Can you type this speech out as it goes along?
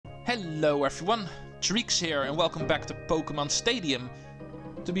Hello everyone, Treecks here and welcome back to Pokemon Stadium.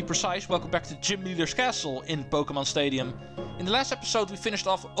 To be precise, welcome back to Gym Leader's Castle in Pokemon Stadium. In the last episode we finished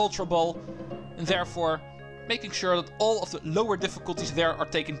off Ultra Ball and therefore making sure that all of the lower difficulties there are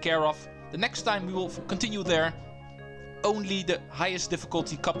taken care of. The next time we will continue there. Only the highest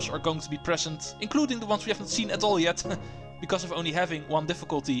difficulty cups are going to be present, including the ones we haven't seen at all yet, because of only having one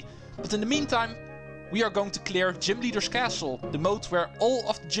difficulty. But in the meantime, we are going to clear Gym Leader's Castle, the mode where all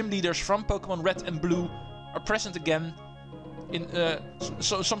of the gym leaders from Pokemon Red and Blue are present again in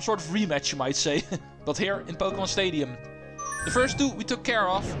some sort of rematch, you might say, but here in Pokemon Stadium. The first two we took care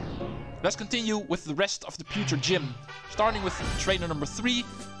of. Let's continue with the rest of the Pewter gym, starting with trainer number 3,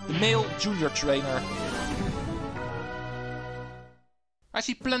 the male junior trainer. I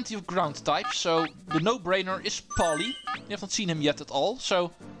see plenty of ground types, so the no-brainer is Polly. We have not seen him yet at all,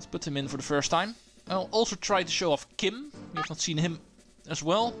 so let's put him in for the first time. I'll also try to show off Kim. We have not seen him as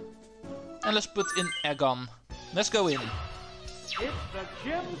well. And let's put in Aegon. Let's go in. It's the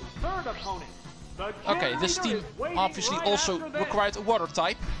gym's third opponent. Okay, this team obviously also required a water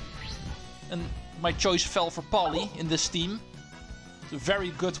type. And my choice fell for Polly in this team. It's a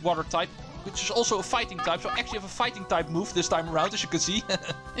very good water type, which is also a fighting type. So I actually have a fighting type move this time around, as you can see.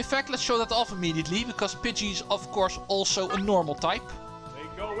 In fact, let's show that off immediately, because Pidgey is of course also a normal type.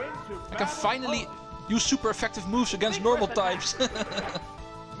 I can finally use super effective moves against normal types.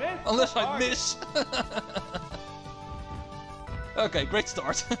 Unless I miss. Okay, great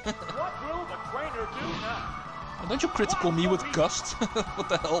start. What will the trainer do now? Don't you critical me with Gust? What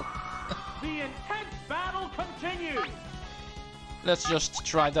the hell? The intense battle continues. Let's just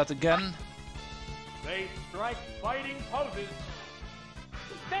try that again. They strike fighting poses.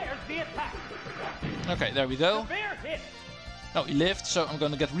 There's the attack. Okay, there we go. The bear hit. No, he lived, so I'm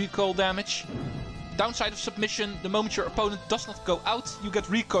gonna get recoil damage. Downside of submission, the moment your opponent does not go out, you get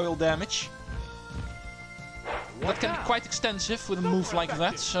recoil damage. That can be quite extensive with a move like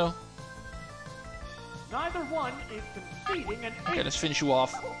that, so... Neither one is conceding an okay, let's finish you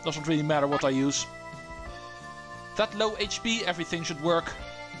off. Doesn't really matter what I use. That low HP, everything should work.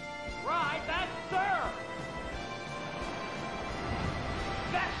 Right, that's sir.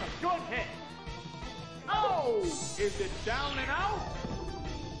 That's a good hit. Oh, is it down and out?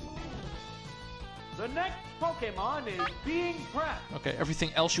 The next Pokemon is being pressed. Okay,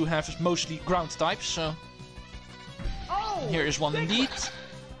 everything else you have is mostly ground types, so... Oh, here is one indeed.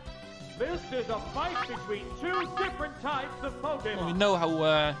 This is a fight between two different types of Pokemon. Well, we know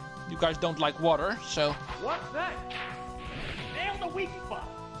how you guys don't like water, so... What's that? Nail the weak spot.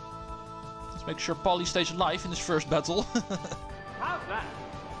 let's make sure Polly stays alive in this first battle. How's that?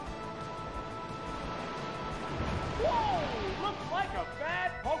 Whoa! Looks like a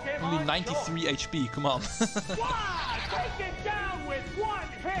bad Pokemon. Only 93 HP, come on. Wow! Take it down with one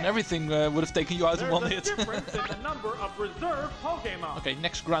hit! And everything would have taken you out in one hit. There's a difference in the number of reserve Pokemon. Okay,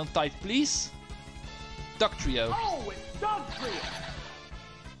 next ground type, please. Duck Trio. Oh, it's Dog Trio!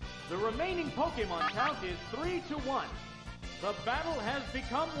 The remaining Pokemon count is 3-1. The battle has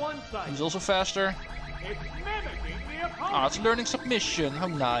become one-sided. He's also faster. It's mimicking the opponent. Ah, it's learning submission. How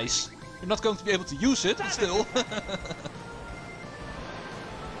nice. You're not going to be able to use it, but still. Wow,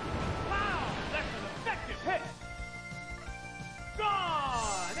 that's an effective hit.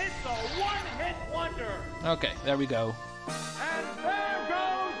 Gone! It's a one-hit wonder. Okay, there we go. And there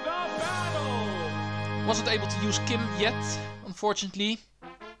goes the battle. Wasn't able to use Kim yet, unfortunately.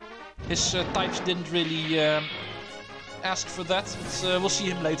 His types didn't really ask for that, but we'll see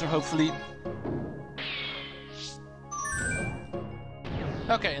him later, hopefully.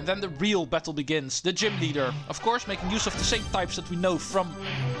 Okay, and then the real battle begins. The gym leader, of course, making use of the same types that we know from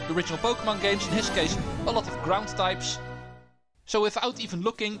the original Pokemon games. In his case, a lot of ground types. So without even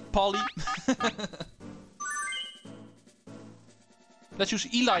looking, Polly. Let's use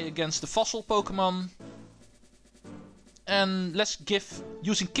Eli against the fossil Pokemon. And let's give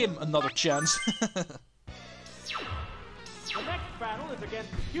using Kim another chance. The next battle is against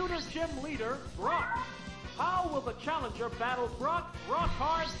Pewter Gym leader, Brock. How will the challenger battle Brock's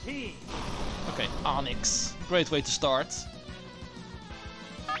rock-hard team? Okay, Onyx. Great way to start.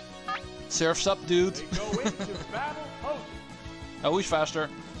 Surf's up, dude. They go into battle poses. Oh, he's faster.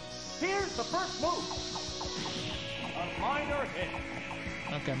 Here's the first move. A minor hit.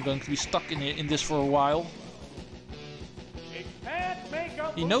 Okay, I'm going to be stuck in this for a while. It can't make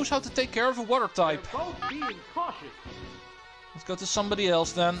a He knows how to take care of a water type. They're both being cautious. Let's go to somebody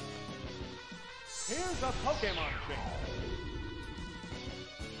else then. Here's a Pokemon trick.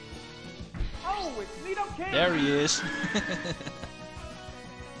 Oh, it's Nidoking! There he is.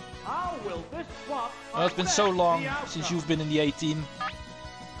 How will this swap Well, it's been so long affect the since outcome? you've been in the A-team.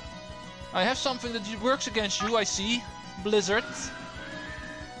 I have something that works against you, I see. Blizzard.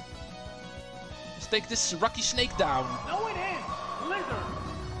 Let's take this Rocky Snake down. No, it is! Blizzard!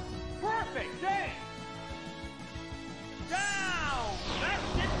 Perfect day! Down! That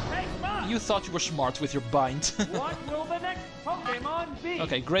didn't take much! You thought you were smart with your bind. What will the next Pokemon be?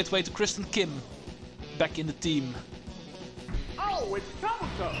 Okay, great way to Kristen Kim. Back in the team. Oh, it's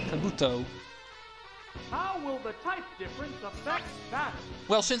Kabuto! Kabuto. How will the type difference affect that?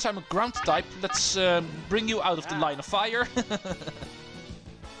 Well, since I'm a ground type, let's bring you out of the line of fire. The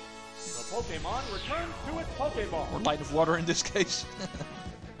Pokemon returns to its Pokeball. Or line of water in this case.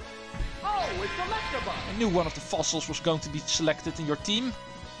 Oh, it's Electabuzz! I knew one of the fossils was going to be selected in your team.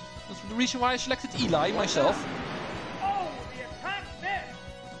 That's the reason why I selected Eli myself. Oh, the attack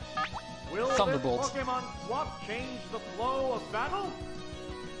missed! Will Thunderbolt. this Pokemon swap change the flow of battle?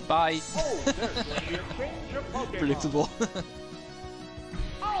 Bye. Oh, there's going to be a change of Pokemon. Predictable.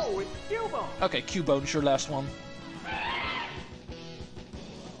 Oh, it's Cubone! Okay, Cubone is your last one.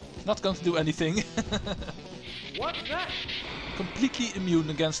 Not going to do anything. What's that? Completely immune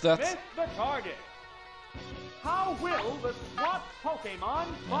against that. Miss the target. How will the swap Pokemon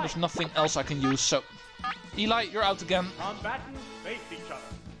And fight? there's nothing else I can use, so... Eli, you're out again. Combatants face each other.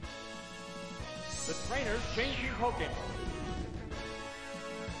 The trainers changing Pokemon.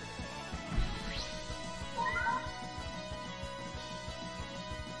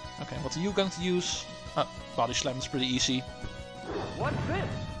 Okay, what are you going to use? Body Slam is pretty easy. What's this?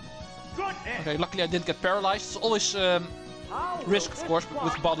 Goodness! Okay, luckily I didn't get paralyzed. It's always How will risk, of this course, swap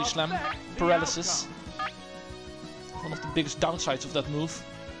with Body Slam. affect the Paralysis. outcome? One of the biggest downsides of that move.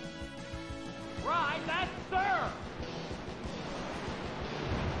 Try that, sir!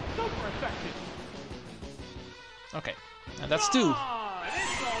 Super effective! Okay, and that's two. Ah,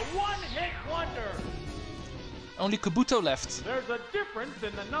 it's a one-hit wonder! Only Kabuto left. There's a difference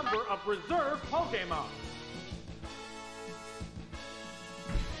in the number of reserve Pokemon.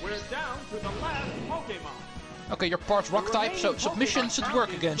 We're down to the last Pokemon. Okay, you're part rock type, so submission should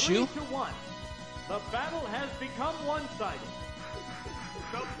work against you. 3-1. The battle has become one-sided.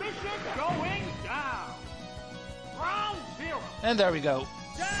 Submission going down. Round 0. And there we go.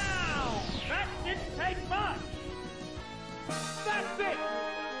 Down. That didn't take much. That's it.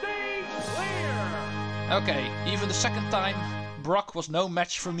 Stay clear. Okay, even the second time, Brock was no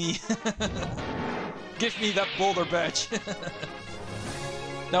match for me. Give me that boulder badge.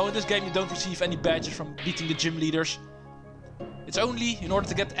 Now in this game you don't receive any badges from beating the gym leaders. It's only in order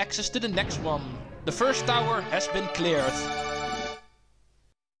to get access to the next one. The first tower has been cleared.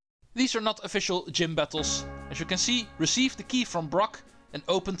 These are not official gym battles. As you can see, received the key from Brock and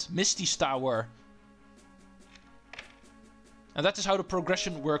opened Misty's tower. And that is how the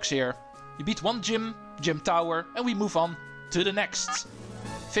progression works here. You beat one gym tower, and we move on to the next.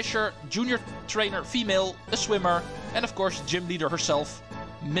 Fisher, junior trainer female, a swimmer, and of course gym leader herself,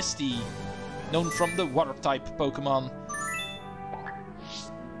 Misty, known from the water type Pokemon.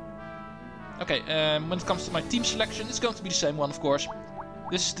 Okay, when it comes to my team selection, it's going to be the same one, of course.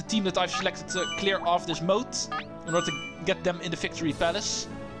 This is the team that I've selected to clear off this moat in order to get them in the Victory Palace.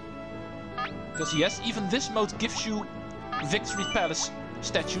 Because yes, even this moat gives you Victory Palace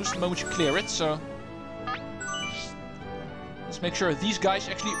statues the moment you clear it, so let's make sure these guys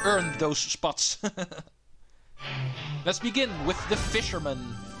actually earn those spots. Let's begin with the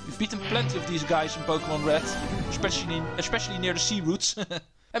Fisherman. We've beaten plenty of these guys in Pokemon Red, especially near the sea routes.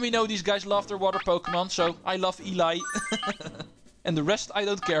 And we know these guys love their water Pokemon, so I love Eli. And the rest I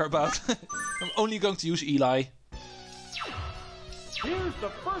don't care about. I'm only going to use Eli. Here's the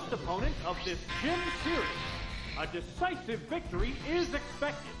first opponent of this gym series. A decisive victory is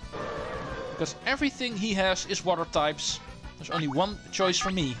expected. Because everything he has is water types. There's only one choice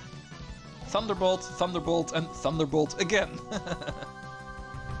for me. Thunderbolt, Thunderbolt, and Thunderbolt again.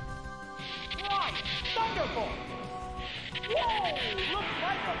 Right, Thunderbolt! Whoa, looks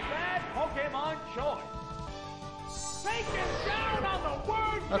like a bad Pokemon choice. Taken down on the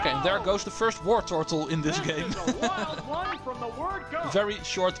word go! Okay, and there goes the first War Turtle in this game. This is a wild one from the word go. Very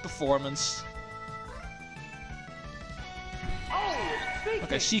short performance. Oh, Seeking.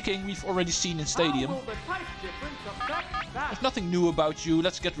 Okay, Seeking we've already seen in Stadium. How will the type difference affect that? There's nothing new about you,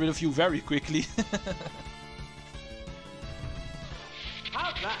 let's get rid of you very quickly.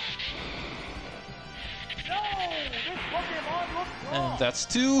 How's that? No, this Pokemon looks wrong. And that's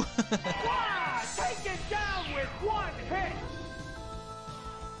two. Wow, taken down with one hit.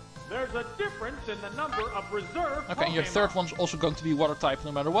 There's a difference in the number of reserve Okay, and your Pokemon. third one's also going to be water type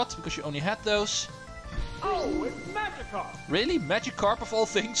no matter what, because you only had those. Oh, it's Magikarp. Really? Magikarp of all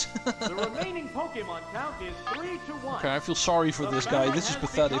things? The remaining Pokemon count is 3-1. Okay, I feel sorry for this guy. This is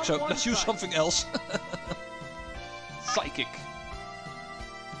pathetic, so let's use something else. Psychic.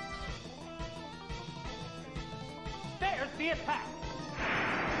 There's the attack.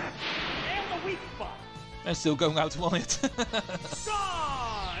 And the weak spot. And still going out to one hit.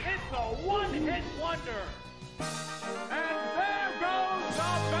 Gone! It's a one-hit wonder. And there goes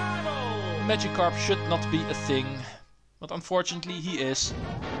the battle. Magikarp should not be a thing. But unfortunately he is.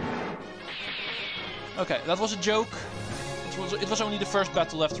 Okay, that was a joke. It was only the first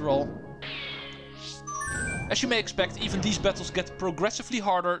battle after all. As you may expect, even these battles get progressively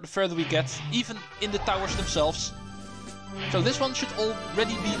harder the further we get, even in the towers themselves. So this one should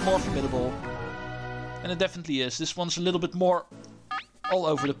already be more formidable. And it definitely is. This one's a little bit more all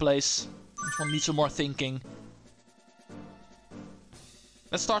over the place. This one needs some more thinking.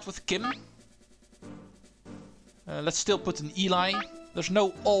 Let's start with Kim. Let's still put an Eli. There's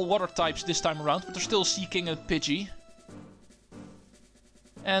no all water types this time around, but there's still Seaking and Pidgey.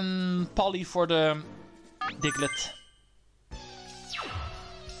 And Polly for the Diglett.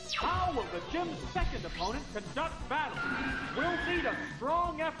 How will the gym's second opponent conduct battle? We'll need a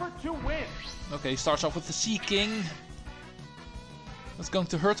strong effort to win. Okay, he starts off with the Seaking. That's going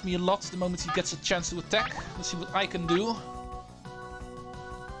to hurt me a lot the moment he gets a chance to attack. Let's see what I can do.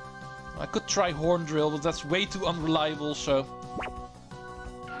 I could try Horn Drill, but that's way too unreliable, so...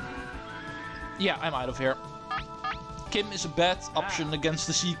 Yeah, I'm out of here. Kim is a bad option against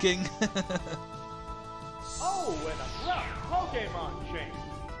the Seaking. Oh, and a rough Pokemon change.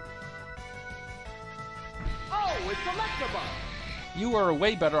 Oh, it's Electabuzz. You are a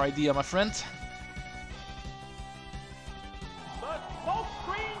way better idea, my friend. The smoke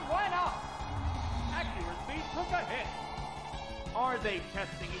screen went up. Accuracy took a hit. Are they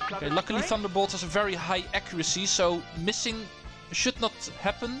testing each other? Okay, luckily Thunderbolt has a very high accuracy, so missing should not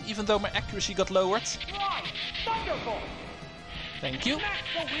happen, even though my accuracy got lowered. Right, Thunderbolt. Thank you. Smack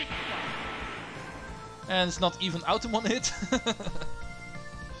the weak spot. And it's not even out in one hit.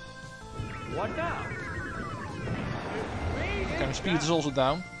 What now? Okay, my speed is also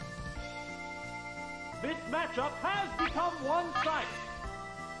down. This matchup has become one-sided.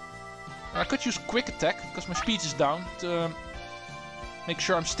 I could use Quick Attack, because my speed is down, to make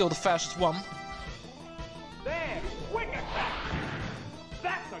sure I'm still the fastest one. There, Quick Attack.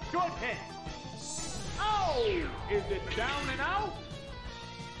 That's a good hit. Oh, is it down and out?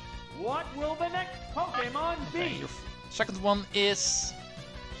 What will the next Pokemon be? Okay, your second one is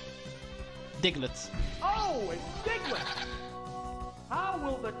Diglett. Oh, it's Diglett. How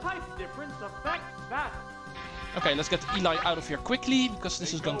will the type difference affect that? Okay, let's get Eli out of here quickly, because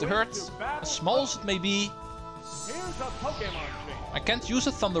this is going to hurt. As small as it may be. Here's a Pokemon change. I can't use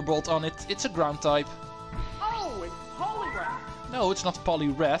a Thunderbolt on it, it's a ground type. Oh, it's Poliwrath. No, it's not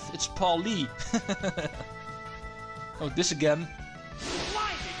Poliwrath, it's Poly. Oh, this again.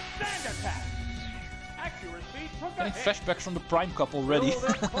 Blinding Sand Attack. Accuracy took a Getting hit. flashbacks from the Prime Cup already. Will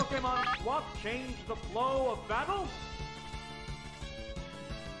this Pokemon swap change the flow of battle?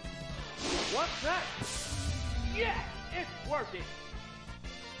 What's that? Yes, it's working.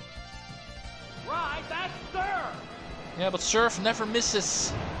 Right, that's Surf. Yeah, but Surf never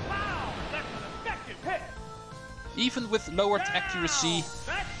misses. Wow, that's an effective hit. Even with lowered accuracy,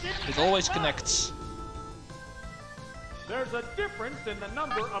 That didn't it always work. connects. There's a difference in the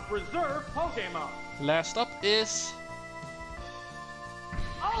number of reserve Pokemon. Last up is...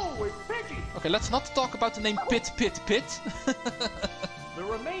 Oh, it's Pidgey. Okay, let's not talk about the name Pit. The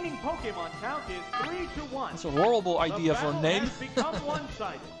remaining Pokemon count is 3-1. It's a horrible idea for a name. Has become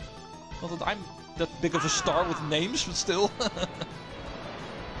one-sided. Not that I'm that big of a star with names, but still. Severe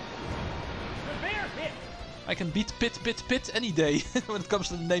hit. I can beat Pit any day when it comes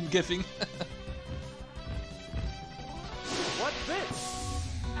to the name giving. What's this?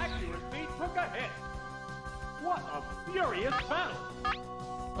 Accuracy took a hit. What a furious battle.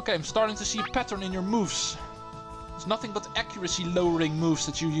 Okay, I'm starting to see a pattern in your moves. It's nothing but accuracy lowering moves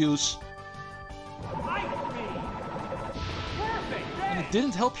that you use. Ice Beam. Perfect. And it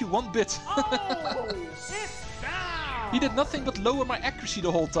didn't help you one bit. Oh, it's down. He did nothing but lower my accuracy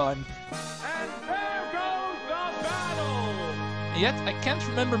the whole time. And there goes the battle. And yet, I can't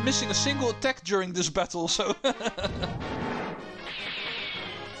remember missing a single attack during this battle, so...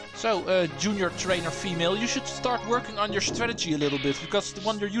 So, junior trainer female, you should start working on your strategy a little bit, because the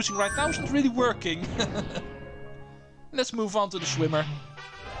one you're using right now isn't really working. Let's move on to the swimmer.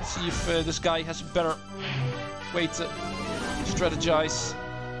 Let's see if this guy has a better way to strategize.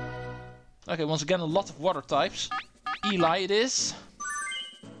 Okay, once again, a lot of water types. Eli it is.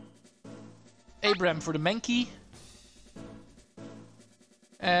 Abraham for the Mankey.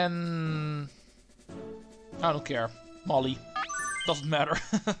 And... I don't care. Molly. Doesn't matter.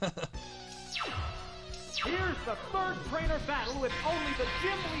 Here's the third trainer battle with only the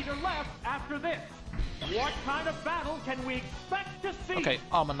gym leader left after this. What kind of battle can we expect to see? Okay,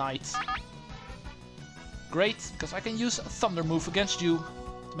 Ammonite. Great, because I can use a Thunder move against you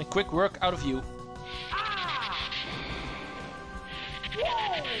to make quick work out of you. Ah!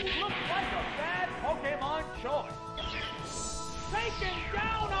 Whoa! Looks like a bad Pokemon choice. Taken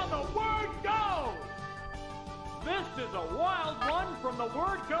down on the word go! This is a wild one from the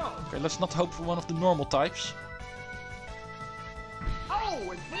word go. Okay, let's not hope for one of the normal types. Oh,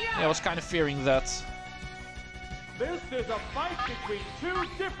 it's me! Yeah, I was kind of fearing that. This is a fight between two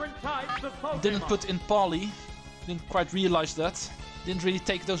different types of Pokemon. Didn't put in Poly. Didn't quite realize that. Didn't really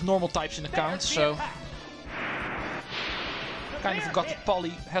take those normal types in account, so... Kind of forgot that Poly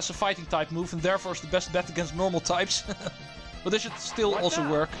has a fighting type move and therefore is the best bet against normal types. But this should still also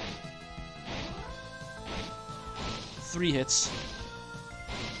work. 3 hits.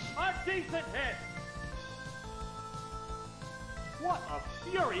 A decent hit. What a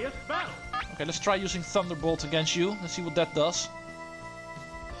furious battle. Okay, let's try using Thunderbolt against you. Let's see what that does.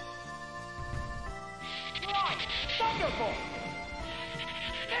 Right, Thunderbolt.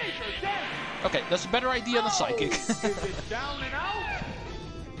 Major damage. Okay, that's a better idea than Psychic. Is it down and out?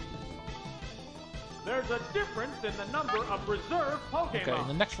 There's a difference in the number of reserve Pokemon. Okay,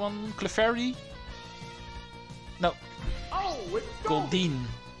 the next one, Clefairy. No, Oh, it's Goldeen.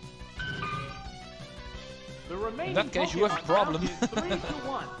 The remaining In that case, you have a Pokemon problem. count is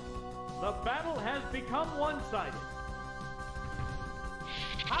 3-1. The battle has become one-sided.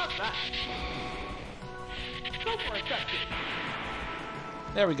 How's that? Super effective.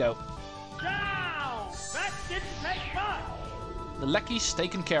 There we go. Down! That didn't take much. The Lecky's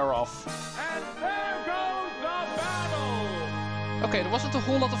taken care of. And there goes the battle. Okay, there wasn't a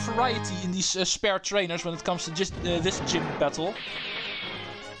whole lot of variety in these spare trainers when it comes to just this gym battle.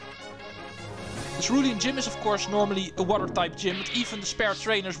 The Cerulean gym is of course normally a water type gym, but even the spare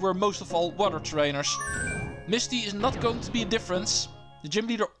trainers were most of all water trainers. Misty is not going to be a difference. The gym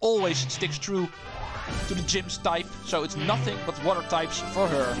leader always sticks true to the gym's type, so it's nothing but water types for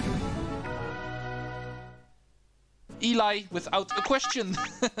her. Eli without a question.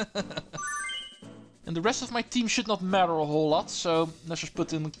 And the rest of my team should not matter a whole lot, so let's just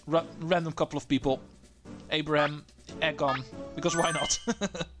put in a random couple of people. Abraham, Aegon, because why not? This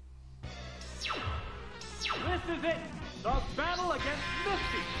is it. The battle against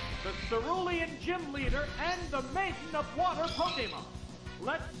Misty, the Cerulean gym leader and the Maiden of Water Pokemon.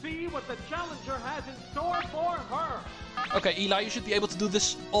 Let's see what the challenger has in store for her. Okay, Eli, you should be able to do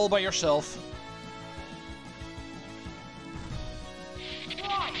this all by yourself.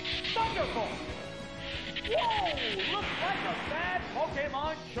 Right, Thunderbolt. Whoa, looks like a bad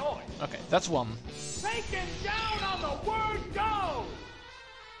Pokemon choice. Okay, that's one. Taken down on the word go.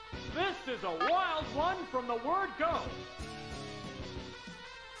 This is a wild one from the word go.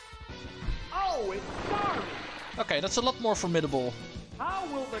 Oh, it's Starry. Okay, that's a lot more formidable. How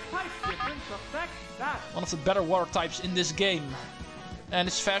will the type difference affect that? One of the better water types in this game. And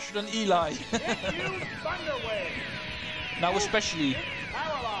it's faster than Eli. It used Thunder Wave. Now especially. It's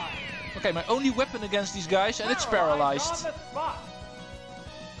paralyzed. Okay, my only weapon against these guys, and it's paralyzed. On the spot.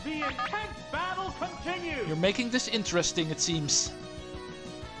 The intense battle continues. You're making this interesting, it seems.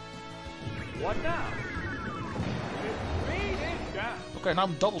 What now? Its speed is down. Okay, now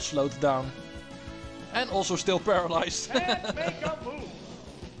I'm double slowed down. And also still paralyzed. Can't make a move.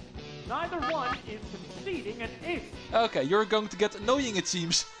 Neither one is conceding an inch. Okay, you're going to get annoying, it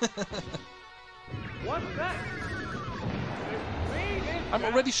seems. What's that? Its speed is I'm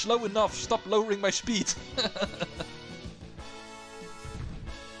down. already slow enough. Stop lowering my speed.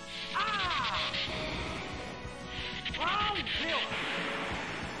 Ah! Round 0.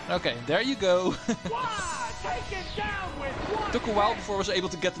 Okay, there you go. Wow! Take it down with one. Took a while before I was able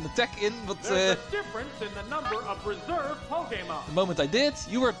to get an attack in, but There's a difference in the number of reserve Pokemon. the moment I did,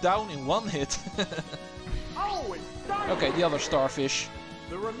 you were down in one hit. Oh, it's starting. Okay, the other starfish.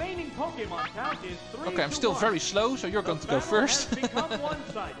 The remaining Pokemon count is 3 Okay, I'm to still 1. very slow, so you're The going to go battle first. has become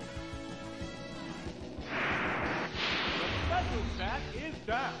one-sided. The special stat is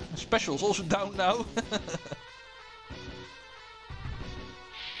down. Special's also down now.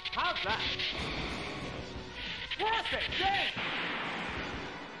 How's that? Perfect! Yes!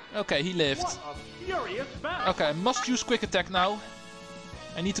 Okay, he lived. What a furious battle! Okay, I must use quick attack now.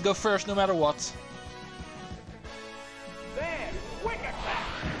 I need to go first no matter what. There, quick attack!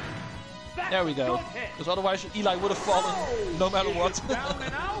 That's There we a go. good hit. Because otherwise Eli would have fallen no matter Is what. it down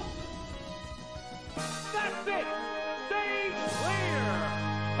and out?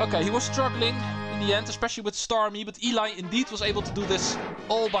 Okay, he was struggling in the end, especially with Starmie, but Eli indeed was able to do this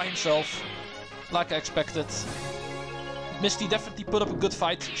all by himself, like I expected. Misty definitely put up a good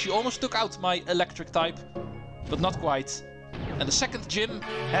fight. She almost took out my electric type, but not quite. And the second gym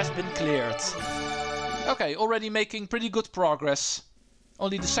has been cleared. Okay, already making pretty good progress.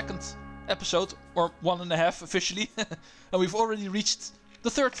 Only the second episode, or 1.5 officially, and we've already reached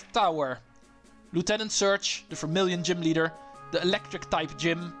the third tower. Lieutenant Surge, the Vermilion gym leader, the electric type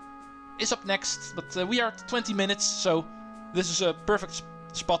gym, is up next, but we are at 20 minutes, so this is a perfect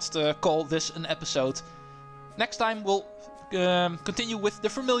spot to call this an episode. Next time we'll continue with the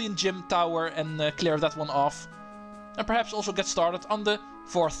Vermilion gym tower and clear that one off. And perhaps also get started on the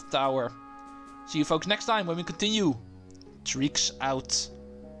fourth tower. See you folks next time when we continue. Treecks out.